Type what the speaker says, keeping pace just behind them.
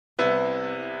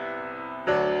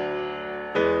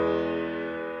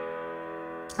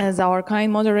As our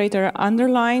kind moderator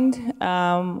underlined,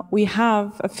 we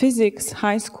have a physics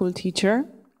high school teacher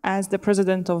as the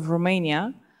president of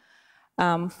Romania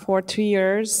for 3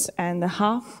 years and a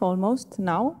half almost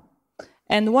now.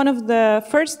 And one of the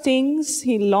first things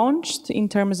he launched in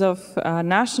terms of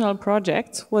national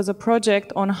projects was a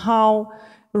project on how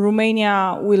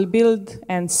Romania will build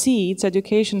and see its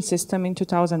education system in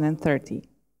 2030.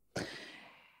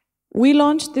 We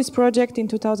launched this project in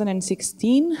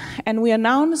 2016, and we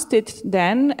announced it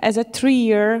then as a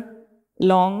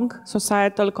 3-year-long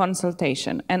societal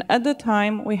consultation. And at the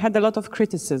time, we had a lot of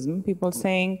criticism, people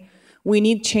saying, we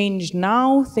need change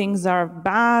now, things are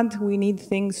bad, we need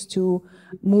things to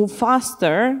move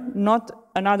faster, not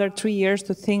another 3 years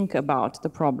to think about the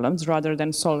problems rather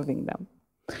than solving them.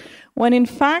 When in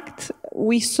fact,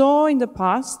 we saw in the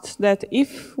past that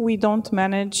if we don't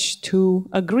manage to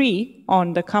agree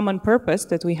on the common purpose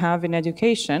that we have in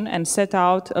education and set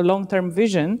out a long-term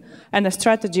vision and a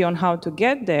strategy on how to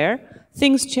get there,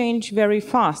 things change very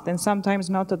fast and sometimes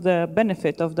not at the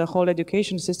benefit of the whole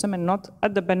education system and not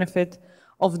at the benefit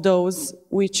of those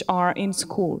which are in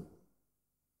school.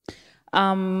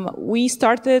 We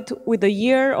started with a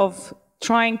year of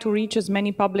trying to reach as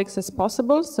many publics as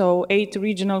possible, so 8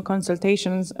 regional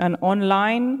consultations, an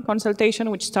online consultation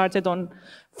which started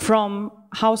from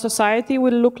how society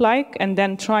will look like, and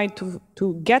then tried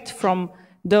to get from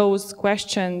those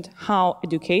questioned how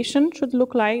education should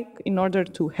look like in order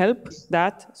to help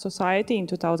that society in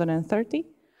 2030.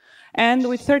 And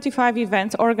with 35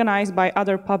 events organized by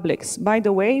other publics. By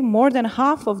the way, more than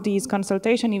half of these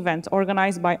consultation events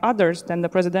organized by others than the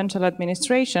presidential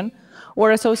administration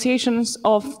were associations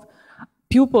of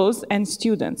pupils and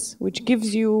students, which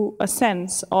gives you a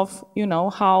sense of,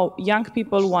 how young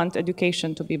people want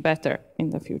education to be better in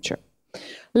the future.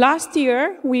 Last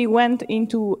year, we went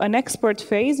into an expert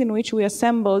phase in which we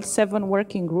assembled 7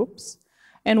 working groups,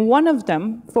 and one of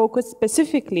them focused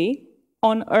specifically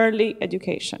on early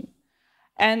education.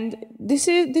 And this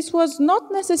was not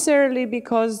necessarily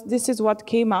because this is what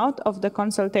came out of the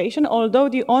consultation, although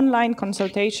the online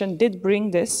consultation did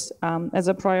bring this as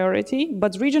a priority,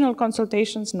 but regional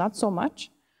consultations not so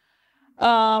much.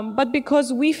 But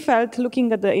because we felt,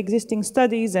 looking at the existing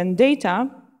studies and data,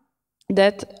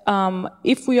 that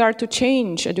if we are to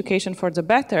change education for the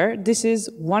better, this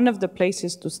is one of the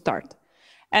places to start.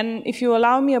 And if you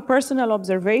allow me a personal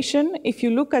observation, if you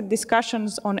look at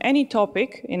discussions on any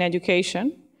topic in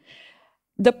education,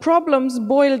 the problems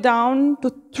boil down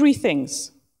to 3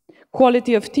 things: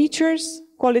 quality of teachers,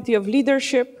 quality of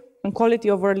leadership, and quality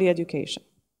of early education.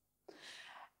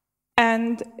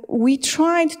 And we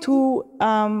tried to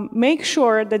make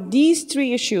sure that these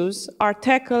 3 issues are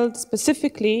tackled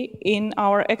specifically in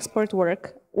our expert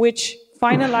work, which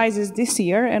finalizes this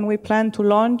year, and we plan to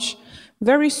launch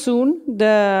very soon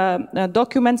the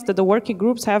documents that the working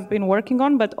groups have been working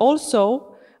on, but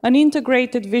also an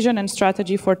integrated vision and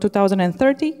strategy for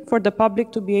 2030 for the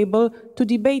public to be able to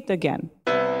debate again